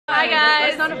Hi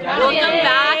guys, welcome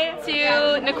back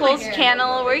to Nicole's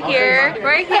channel. We're here.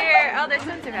 Oh, there's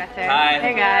Spencer back there. Hi.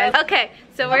 Hey guys. Okay,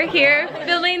 so we're here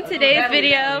filming today's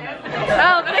video.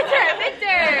 Oh,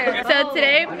 Victor! So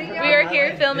today we are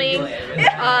here filming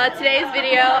today's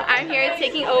video. I'm here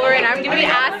taking over and I'm gonna be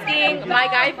asking my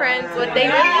guy friends what they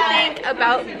really think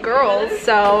about girls.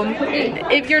 So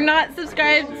if you're not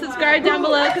subscribed, subscribe down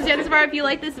below because chances are if you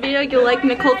like this video, you'll like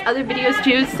Nicole's other videos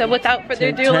too. So without further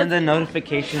ado, turn the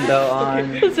notification bell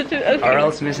on, or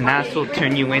else Miss Nass will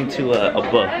turn you into a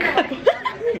book.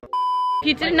 If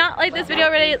you did not like this video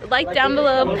already, like down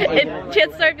below. And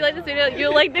chances are if you like this video,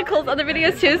 you'll like Nicole's other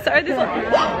videos too. Sorry, this one.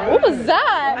 What was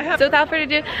that? So without further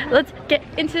ado, let's get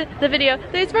into the video.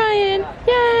 There's Ryan.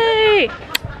 Yay!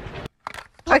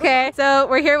 Okay, so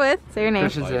we're here with, say your name.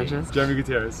 Christian Sanchez. Jeremy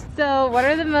Gutierrez. So what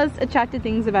are the most attractive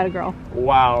things about a girl?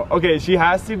 Wow. Okay, she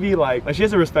has to be like she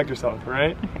has to respect herself,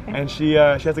 right? Okay. And she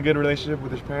has a good relationship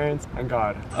with her parents and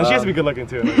God. And she has to be good looking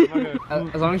too.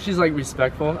 Like, as long as she's like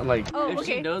respectful and like if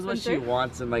she knows what she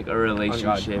wants in like a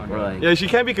relationship or like yeah, she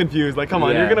can't be confused. Like, come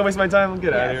on, you're gonna waste my time.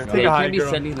 Get out of here. Take a hike, can't be girl.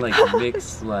 sending like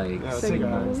mixed like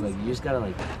signals. Like you just gotta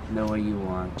like know what you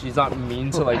want. she's not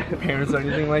mean to like parents or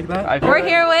anything like that. We're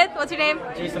here with, what's your name?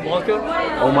 Jason Blanco.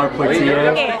 Omar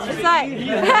Portillo. Okay, decide.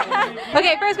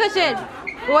 Okay, first question.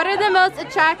 What are the most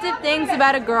attractive things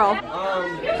about a girl?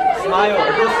 Smile.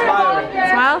 A girl smile.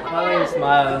 Smile? Probably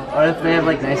smile. Or if they have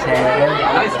like nice hair.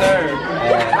 Nice hair.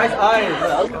 Nice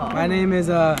eyes. My name is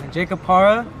Jacob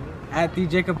Para, at the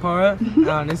Jacob Para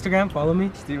on Instagram. Follow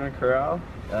me. Steven Corral.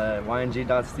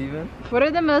 YNG.Steven. What are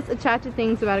the most attractive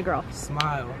things about a girl?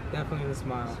 Smile. Definitely the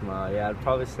smile. Smile. Yeah, I'd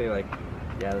probably say like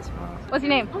the smile. What's your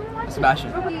name?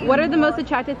 Sebastian. What are the most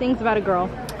attractive things about a girl?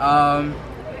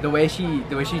 The way she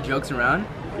jokes around,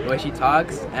 the way she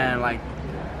talks, and like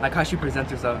how she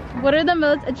presents herself. What are the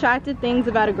most attractive things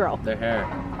about a girl? Their hair.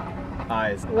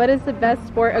 Eyes. What is the best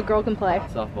sport a girl can play?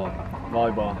 Softball.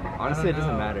 Volleyball. Honestly, it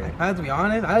doesn't matter. I have to be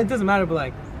honest. It doesn't matter, but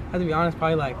like, I have to be honest.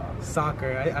 Probably like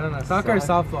soccer. I don't know. Soccer or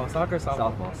softball. Soccer or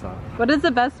softball. Softball. What is the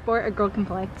best sport a girl can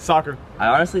play? Soccer. I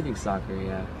honestly think soccer,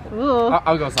 yeah. Ooh.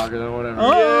 I'll go soccer then, whatever.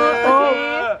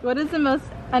 Yeah. What is the most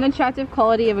unattractive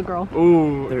quality of a girl?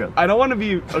 Ooh. I don't want to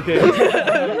be okay.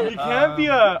 You can't be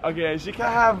okay. She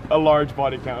can't have a large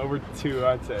body count over 2,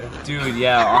 I'd say. Dude,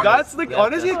 yeah. That's like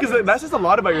honestly, because that's just a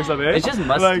lot about yourself, eh? It's just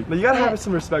musty. Like you gotta have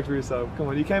some respect for yourself. Come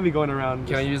on, you can't be going around.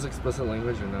 Can I use explicit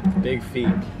language or no? Big feet.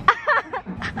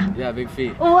 Yeah, big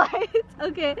feet. What?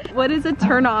 Okay. What is a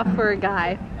turn off for a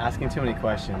guy? Asking too many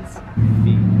questions.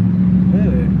 Feet.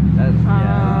 Really?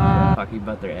 Yeah. Talking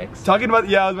about their ex. Talking about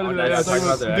I was about to say, talking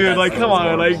about their dude, ex. like come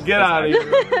on, like get out of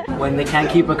here. When they can't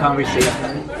keep a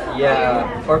conversation.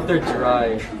 Yeah, or if they're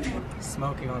dry.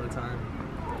 Smoking all the time.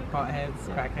 Potheads,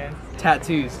 crackheads.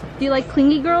 Tattoos. Do you like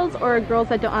clingy girls or girls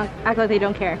that don't act like they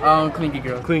don't care? Clingy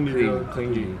girl. Clingy girl.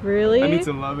 Clingy. Really? I need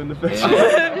some love in the face.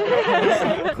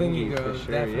 Clingy girls. For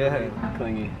sure, Definitely. yeah.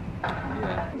 Clingy.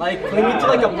 Yeah. Like clingy to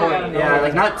like a point. Yeah,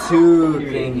 like not too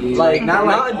clingy. Like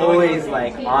not always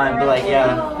like on, but like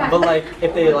yeah. But like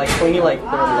if they like clingy like they're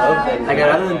in love, then Like I'd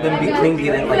rather them be clingy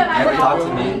than like never talk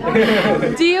to me.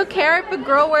 Do you care if a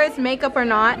girl wears makeup or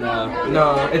not?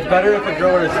 no, it's better if a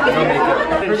girl wears no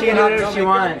makeup. She can do whatever she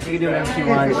wants. She can do whatever she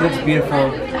wants. She looks beautiful.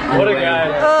 What a guy.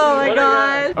 Oh my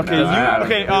god. Okay,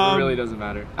 It really doesn't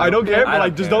matter. I don't care, but I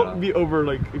like don't just care, don't be over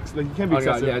like you can't be Oh god,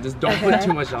 excessive. yeah, just don't put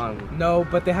too much on. No,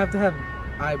 but they have to have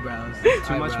eyebrows.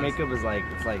 Too much makeup is like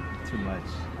it's like too much.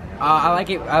 I like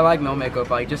it. I like no makeup.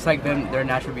 Like just like them, their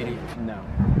natural beauty. No.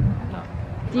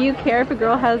 Do you care if a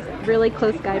girl has really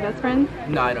close guy best friends?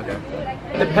 No, I don't care.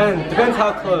 Depends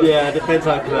how close. Yeah, it depends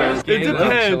how close. It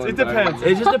depends. It depends.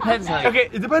 It just depends how. Okay,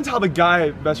 it depends how the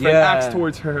guy best friend Yeah. acts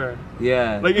towards her.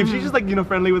 Yeah. Like if she's just like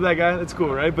friendly with that guy, that's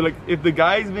cool, right? But like if the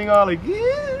guy's being all like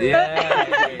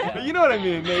Yeah. you know what I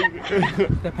mean? Like,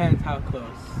 Depends how close.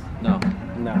 No.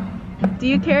 Do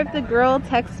you care if the girl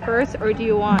texts first or do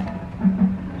you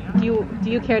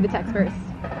care to text first?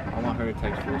 I want her to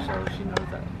text first so she knows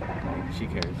that like, she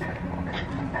cares.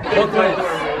 Both ways.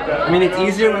 I mean, it's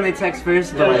easier when they text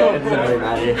first, but it doesn't really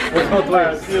matter. It's both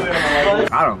ways.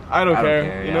 I don't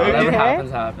care. You know, Whatever Okay.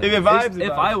 happens. if it vibes,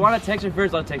 If I want to text her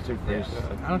first, I'll text her first.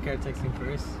 I don't care texting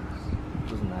first.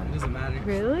 Doesn't matter. It doesn't matter.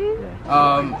 Really?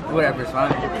 Whatever, it's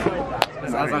fine.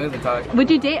 As long as we talk. Would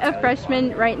you date a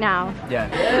freshman right now?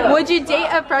 Yeah. Would you date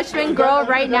a freshman girl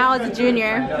right now as a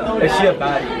junior? Is she a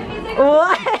baddie?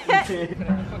 What?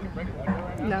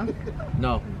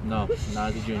 No. No, not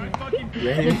as a junior. Whoa!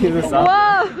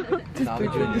 Not a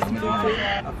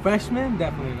junior. A freshman?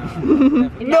 Definitely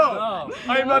not. No,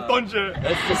 I am not Tonche.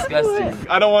 That's disgusting.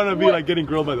 I don't want to be like getting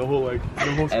grilled by the whole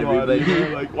squad. Everybody. You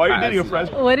know? Like, why are you dating a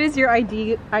freshman? What is your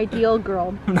ideal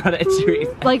girl? I'm not at serious.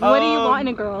 Like, what do you want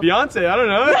in a girl? Beyonce, I don't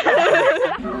know.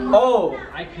 Oh,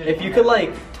 if you could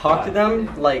like talk to them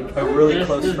like a really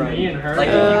close friend. Like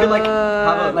if you could like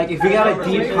have a, like if you got a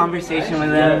deep conversation with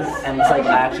them and it's like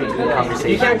actually a good conversation.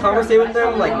 If you can't conversate with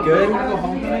them like good,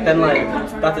 then like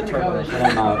that's a turn.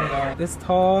 This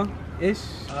tall-ish,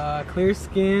 clear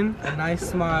skin, a nice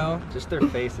smile. Just their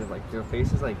faces, like their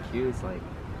face is like cute. It's like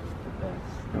the best.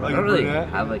 Like I don't really brunette?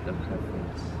 have like a preference.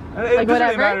 It Like doesn't really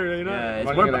whatever? matter, you know? Yeah, it's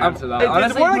Like, more. it's Honestly,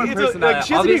 more more like, it's a, personality. like she has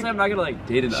to Obviously, be, I'm not gonna like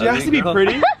date an she has ugly to be girl.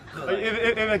 pretty.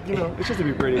 Like, and like, you know, it's just to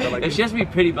be pretty, but like, If she has to be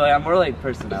pretty, but like, I'm more like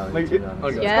personality. like, to it, be honest.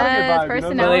 okay, it's Yes, gotta be a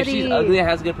vibe, you know? But like, if she's personality. ugly and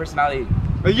has a good personality.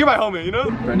 Like, you're my homie, you know?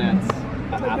 Brunettes.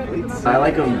 Athletes. I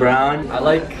like them brown. I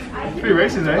like Pretty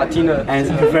racist, right? Latina, and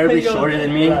it's preferably shorter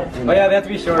than me. Oh yeah, they have to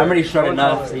be short. I'm already short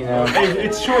enough, you know. Hey,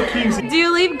 it's short kings. Do you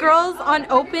leave girls on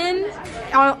open,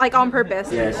 like on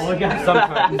purpose? Yes.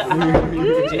 Sometimes.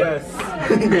 Yes.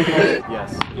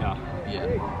 Yes. Yeah.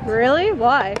 Yeah. Really?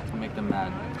 Why? To make them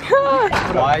mad.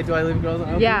 Why do I leave girls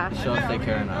open? Yeah. Show if they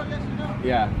care or not.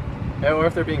 Yeah. Or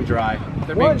if they're being dry. If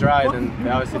they're being dry, then they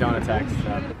obviously don't want to text.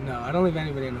 So. No, I don't leave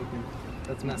anybody in open.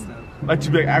 That's messed up. Like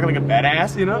to be act like a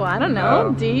badass, you know? Well, I don't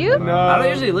know. Do you? No. I don't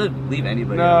usually leave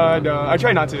anybody. No, I don't. I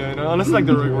try not to, you know? Unless like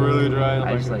they're really dry. I'm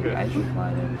I just like, like I just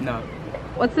fly there. No.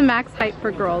 What's the max height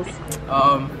for girls?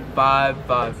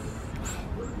 5'5".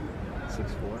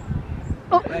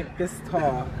 6'4". Like this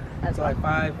tall. So like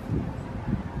 5'2".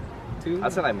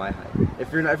 That's like my height.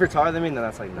 If you're taller than me, then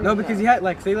that's like No, because you had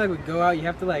like say like we go out, you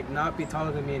have to like not be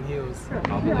taller than me in heels.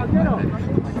 I'll be like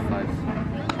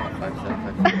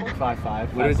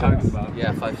 5'5". What are we talking about?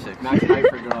 Yeah, 5'6". Max height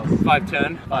for girls.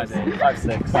 5'10"? 5'8".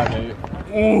 5'6".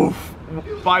 5'8". Oof.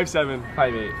 5'7".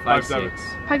 5'8". 5'7".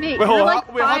 5'8". Wait, You're hold on.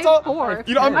 like Wait, how tall? 5'4".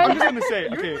 You know, I'm just gonna say,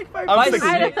 okay.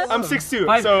 I'm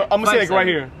 6'2", so I'm gonna say like right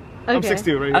here. I'm Okay.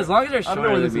 6'2", right here. As long as they're I don't know shorter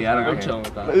where than this me, is I don't going. I'm chilling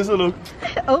with that. This little.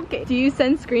 Okay. Do you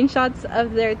send screenshots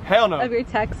of Hell no. your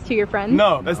text to your friends?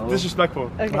 No, that's No. disrespectful.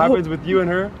 Okay. What happens with you and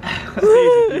her? stays with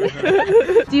you and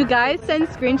her. Do you guys send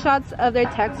screenshots of their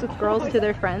texts with girls to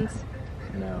their friends?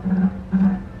 No.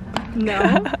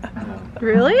 No.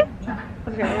 Really?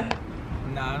 Okay.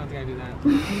 Nah, I don't think I do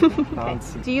that.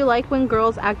 Do you like when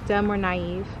girls act dumb or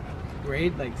naive?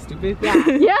 Grade, like stupid? Yeah.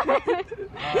 Yeah.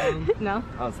 No.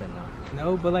 I would say no.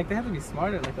 No, but like they have to be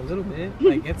smarter, like a little bit.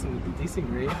 Like get some decent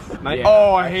grades. Like,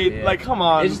 oh, I hate. Yeah. Like, come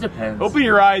on. It just depends. Open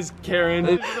your eyes, Karen.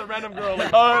 This is a random girl.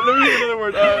 Like, let me use another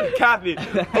word. Kathy.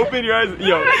 Open your eyes.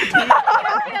 Yo.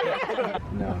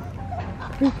 No.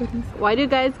 Why do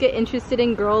guys get interested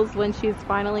in girls when she's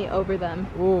finally over them?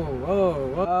 Whoa,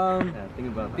 whoa. Yeah, think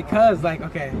about that. Because like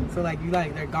okay, so like you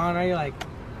like they're gone, right? You're like,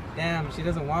 damn, she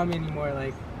doesn't want me anymore.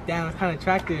 Like, damn, it's kind of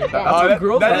attractive. That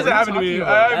doesn't happen to me.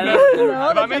 I've never. No,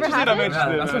 If I'm that's interested, never I'm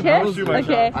interested. That's man. what I'll girls shoot do. my shot.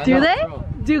 Okay. I Do know.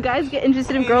 they? Do guys get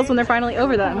interested in girls when they're finally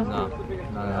over them?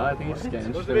 No, I think you just get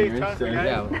interested when you're interested.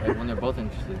 Yeah, like when they're both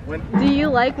interested. Do you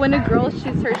like when a girl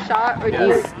shoots her shot, or do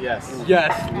Yes.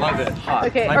 Yes. Love it. Hot. you?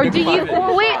 Okay. Like Or the do you? fun.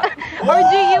 Oh, wait.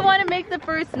 Or do you want to make the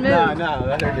first move? No,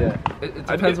 let her do it. It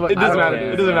depends what. It doesn't I don't matter.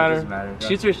 care. It doesn't Yeah, matter.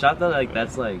 Shoots her shot though, like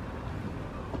that's like.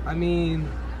 I mean,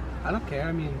 I don't care.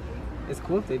 I mean, it's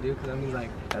cool if they do, because I mean, like,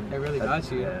 they really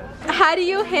got you. How do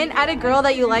you hint at a girl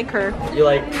that you like her? You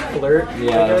like flirt?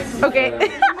 Yeah.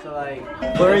 Okay. So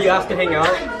like flirt, you ask to hang out,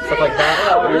 stuff like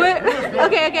that.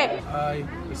 Okay.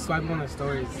 You swipe on their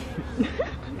stories.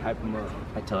 Hype them up.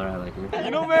 I tell her I like her.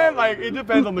 You know, man, like it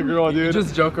depends on the girl, dude.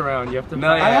 Just joke around. You have to. No,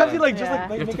 find- I have to like just Yeah.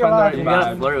 like You have make to her find the laugh. right You vibe.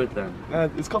 gotta flirt with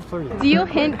them. It's called flirting. Do you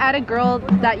hint at a girl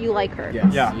that you like her?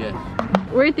 Yes. Yeah. Yeah.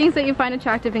 What are things that you find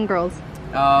attractive in girls?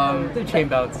 The chain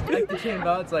belts. Like the chain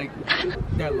belts, like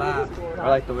their laugh. I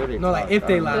like the way they. No, like talk. if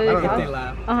they laugh. I don't know if they talk?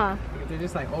 laugh. Uh-huh. If they're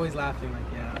just like always laughing, like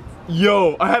yeah.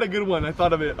 Yo, I had a good one. I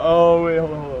thought of it. Oh wait,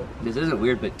 hold on. This isn't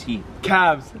weird, but teeth.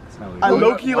 Calves. It's not weird. I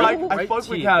low key White- like. I white fuck with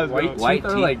teeth. calves. White bro. White teeth are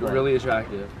teeth, like like- really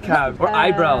attractive. Calves. Or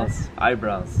eyebrows.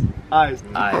 Eyebrows. Eyes.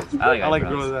 Eyes. I like girls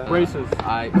eyebrows. with that. Braces.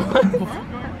 I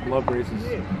love braces.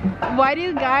 Why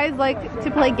do guys like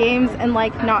to play games and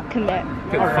like not commit?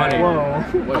 Funny. Whoa.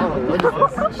 What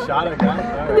is this? Shot at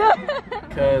guys?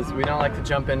 Because we don't like to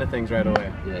jump into things right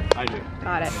away. Yeah. I do.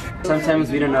 Got it.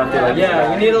 Sometimes we don't know if they like.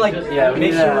 Yeah, we need to like we make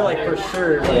need sure to- like for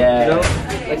sure. Like, Yeah. You know?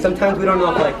 Like sometimes we don't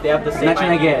know if like they have the We're same. not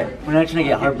trying to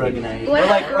get heartbroken at you. Or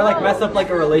like mess up like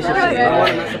a relationship. I Okay. don't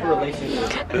want to mess up a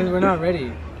relationship. Because we're not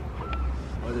ready.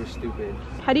 Or they're stupid.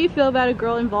 How do you feel about a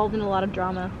girl involved in a lot of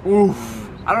drama? Oof.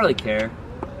 I don't really care.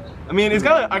 I mean, it's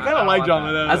kind of. I kind of like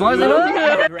drama though. As long as they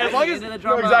don't as long as into the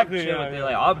drama, exactly. I'm chill with it.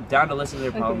 Like, I'm down to listen to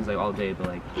their problems like all day, but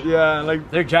like, yeah, like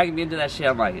they're dragging me into that shit.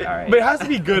 I'm like, all right. But it has to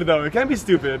be good though. It can't be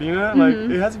stupid, you know? Like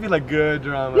it has to be like good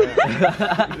drama. You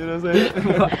know what I'm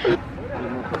saying?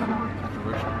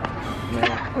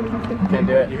 Can't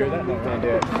do it. You heard that? No, can't do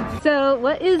it. So,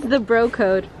 what is the bro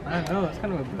code? I don't know, it's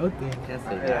kind of a bro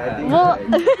thing. Well,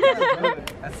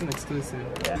 That's an exclusive.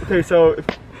 Okay, so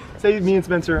say me and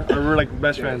Spencer we're like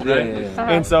best friends, right? Yeah.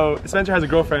 And so Spencer has a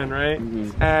girlfriend, right?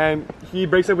 And he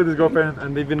breaks up with his girlfriend,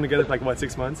 and they've been together for like what,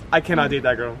 6 months? I cannot date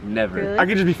that girl. Never. Really? I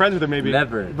could just be friends with her maybe.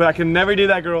 Never. But I can never date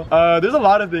that girl. There's a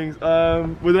lot of things.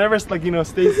 Whatever like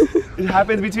stays, it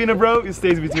happens between a bro, it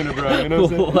stays between a bro. You know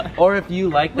what I'm saying? Or if you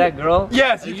like that girl,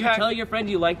 Yes, you can't- tell your friend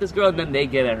you like this girl, and then they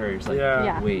get at her. It's like,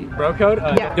 Yeah. wait. Bro code?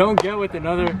 Yeah. Don't get with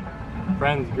another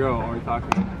friend's girl or talk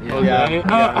to them.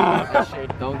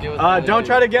 Don't get with Don't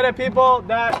try to get at people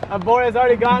that a boy has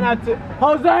already gone at.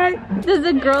 Jose! does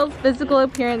a girl's physical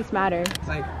appearance matter? It's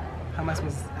like, how am I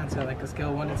supposed to answer? Like a scale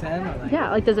of 1 to 10? Or like, Yeah,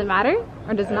 like does it matter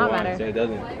or does it not matter? It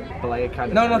doesn't. But like it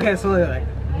kind of. No, okay, so like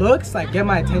looks like get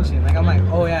my attention. Like I'm like,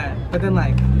 oh yeah. But then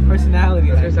like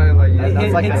personality, like,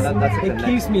 it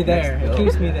keeps me there. It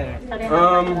keeps me there.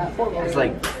 It's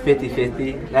like 50-50.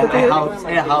 It helps. It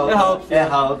helps. It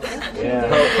helps. Yeah.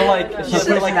 So like, if she's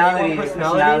Personality.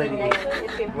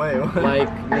 Wait, what? Like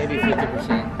maybe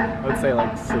 50%. I would say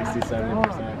like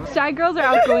 60-70%. Shy girls or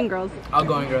outgoing girls?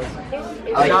 Outgoing girls.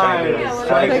 I like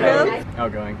shy girls.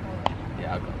 Outgoing.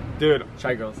 Yeah, outgoing. Dude,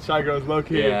 Shy girls. shy girls, low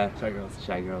key. Yeah. Shy girls.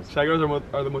 Shy girls. Shy girls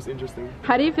are the most interesting.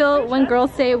 How do you feel when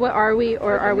girls say, what are we,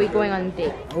 or are we going on a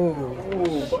date?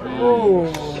 Oh,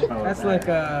 that's like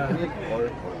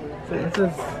it's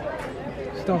just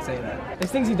don't say that. There's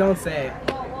things you don't say.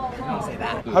 Don't say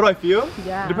that. How do I feel?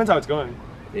 Yeah. It depends how it's going.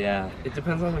 Yeah, it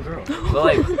depends on the girl. But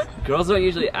like, girls don't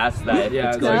usually ask that. Yeah,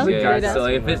 It's going no, good. guys So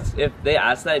if they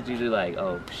ask that, it's usually like,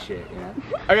 oh shit, you know?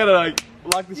 I gotta like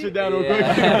lock this shit down real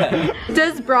quick.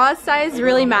 Does bra size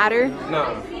really matter?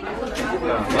 No.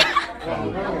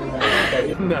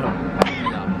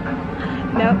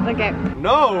 No? Okay.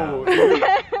 No.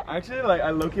 Actually, like I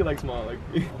low-key like small. Like.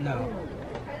 No.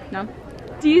 No?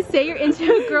 Do you say you're into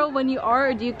a girl when you are,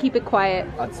 or do you keep it quiet?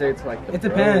 I'd say it's like the It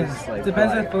depends. bros, like, It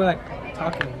depends if we're like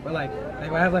talking. But like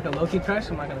if I have like a low-key crush,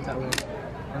 I'm not gonna tell them.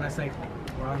 And that's like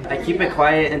wrong. I keep it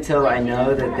quiet until I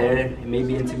know that they're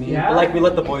maybe into me. But like, we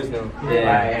let the boys know.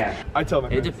 Yeah. I tell my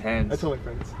It friends. depends. I tell my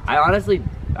friends. I honestly,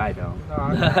 I don't.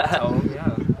 Oh,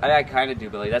 yeah. I kind of do,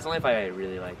 but like that's only if I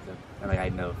really like them, and like I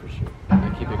know for sure. I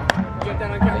keep it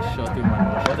quiet. I show through my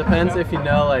emotions. It depends if you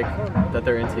know like that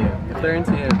they're into you. If they're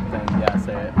into you, then yeah,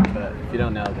 say it. But if you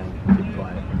don't know, then keep it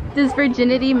quiet. Does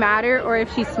virginity matter, or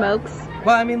if she smokes?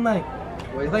 Well, I mean like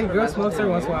if like a girl smokes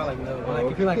every once in a while, like no. But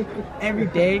like if you're like every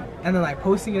day and then like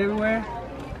posting it everywhere,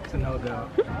 it's a no-go.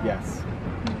 Yes.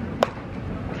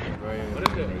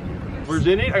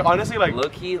 Virginity, like, honestly, like Low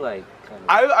key, like.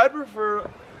 Kind of. I'd prefer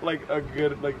like a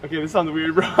good like. Okay, this sounds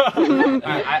weird, bro.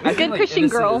 I Good think, like, Christian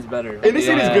innocent girl. is better. Innocent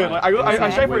is Yeah. good. Like, I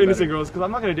strive for Way innocent better. girls because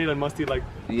I'm not gonna date a musty like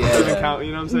Yeah. doesn't count.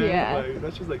 You know what I'm saying? Yeah. Like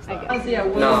that's just like stop.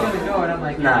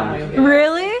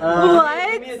 Really?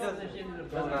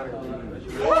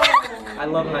 What? I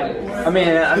love my. I mean,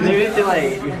 maybe if they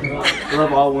like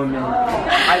love all women.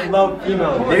 I love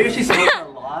females. Maybe if she smokes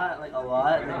a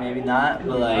lot, then maybe not.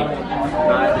 But like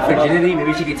virginity,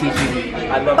 maybe she could teach me.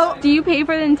 I love. Oh, do you pay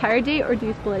for the entire date, or do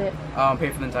you split it? Pay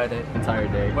for the entire day. Entire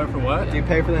day. Wait for what? Do you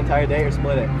pay for the entire day or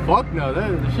split it? Fuck no,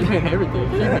 she's paying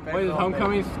everything. Wait, does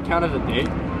homecoming count as a date?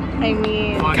 I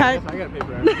mean, Fuck, I guess I gotta pay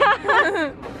for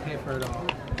everything. Pay for it all.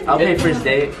 I'll pay first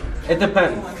date. It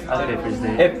depends. I'll pay first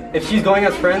date. If she's going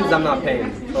as friends, I'm not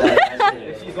paying. But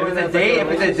if she's going it's a as date,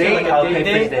 like if it's a date, I'll pay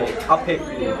first date. I'll pay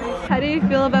for you. how do you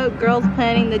feel about girls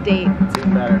planning the date? It's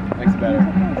even better. Makes it better.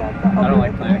 I don't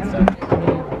like planning stuff.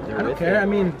 I don't care. I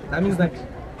mean, that means like,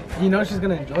 you know, she's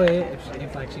gonna enjoy it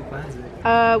if like she plans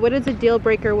it. What is a deal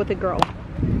breaker with a girl?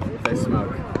 If they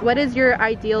smoke. What is your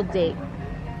ideal date?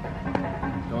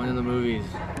 Going to the movies.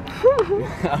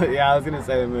 Yeah, I was gonna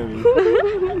say the movies.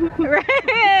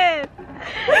 Right.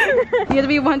 You have to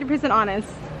be 100% honest.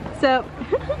 So,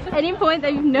 any point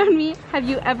that you've known me, have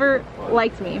you ever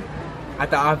liked me? I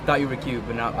thought you were cute,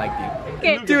 but not like you.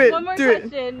 Okay, Do it, one more do it.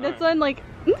 question. This one, like,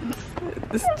 You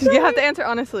have to answer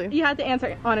honestly. you have to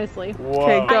answer honestly. Whoa.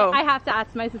 Okay, go. I have to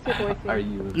ask. My sister forced me. Are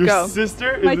you? Your Go.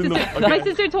 sister is My in the. sister, Okay. my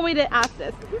sister told me to ask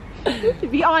this. To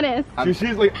be honest,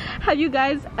 She's like. have you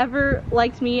guys ever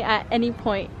liked me at any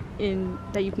point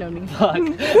that you've known me? Fuck.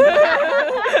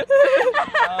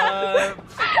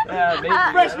 Yeah, maybe.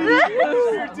 Freshman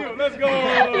year too. Let's go.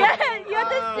 Yes, you have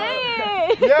to say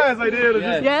it. Yes, I did.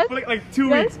 Yes. Yes? For like 2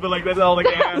 weeks, but like that's all like.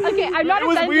 Yeah. Okay, I'm not It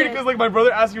was offended. weird because like my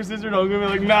brother asked your sister to hug me.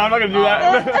 Like, nah, I'm not gonna do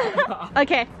that.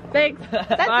 Okay, thanks.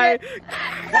 That's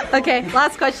it. Okay,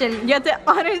 last question. You have to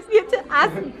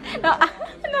ask. No,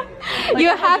 no.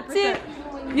 You have to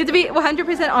be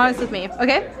 100% honest with me.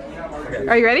 Okay?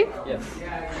 Are you ready? Yes.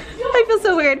 I feel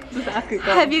so weird.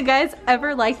 Have you guys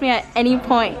ever liked me at any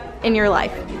point in your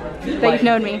life that you've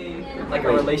known me? Like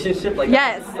a relationship? Like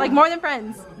Yes, like more than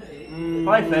friends.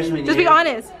 Probably freshman year. Just be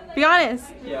honest. Be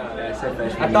honest. Yeah, I said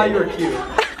freshman. I thought you were cute.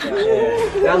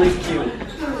 Yeah. At least cute.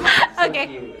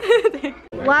 Okay.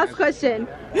 Last question.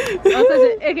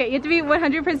 Okay, you have to be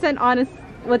 100% honest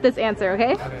with this answer,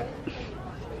 okay?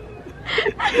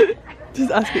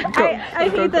 Just ask it. Go. I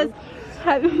hate this.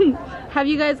 Have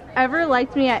you guys ever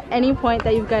liked me at any point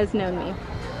that you guys known me?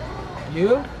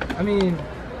 You? I mean,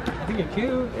 I think you're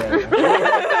cute.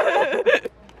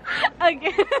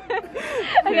 Okay.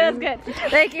 Okay, that's good.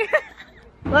 Thank you.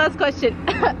 Last question.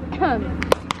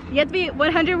 You have to be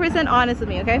 100% honest with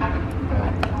me, okay?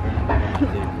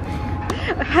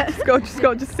 Just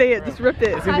go, just say it, just rip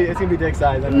it. It's gonna be dick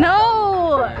size.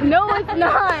 No, it's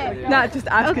not. Nah, just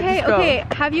ask it, just go. Okay.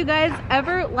 Have you guys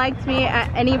ever liked me at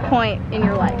any point in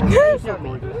your life?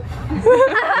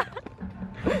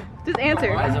 Just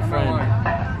answer. As a friend.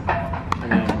 I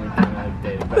mean, we kind of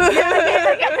dated, but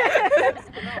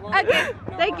Okay,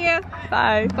 thank you.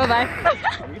 Bye. Bye-bye.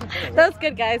 That was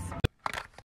good, guys.